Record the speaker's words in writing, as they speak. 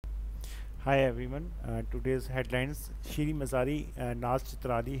Hi everyone. Today's headlines: Shiri Mazari and Naz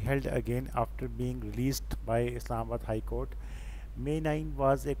Chitrali held again after being released by Islamabad High Court. May 9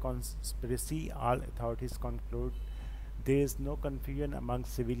 was a conspiracy. All authorities conclude there is no confusion among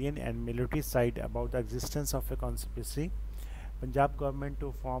civilian and military side about the existence of a conspiracy. Punjab government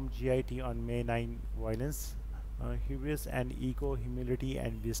to form GIT on May 9 violence, hubris and ego, humility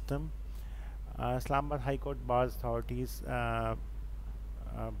and wisdom. Islamabad High Court bars authorities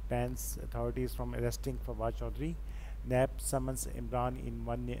bans authorities from arresting Fawad Chaudhry. NAP summons Imran in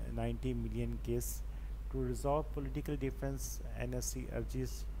 190 million case. To resolve political difference, NSC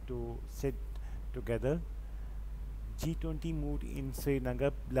urges to sit together. G20 moved in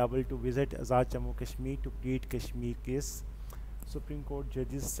Srinagar, liable to visit Azad Jammu Kashmir to plead Kashmir case. Supreme Court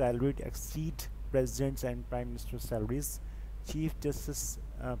judges' salaried exceed presidents and prime minister salaries. Chief Justice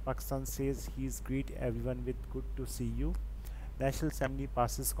Pakistan says he's greet everyone with good to see you. National Assembly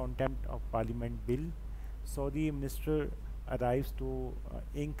passes contempt of Parliament bill. Saudi minister arrives to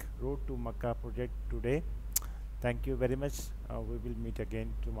ink Road to Makkah project today. Thank you very much. We will meet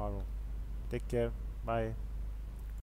again tomorrow. Take care. Bye.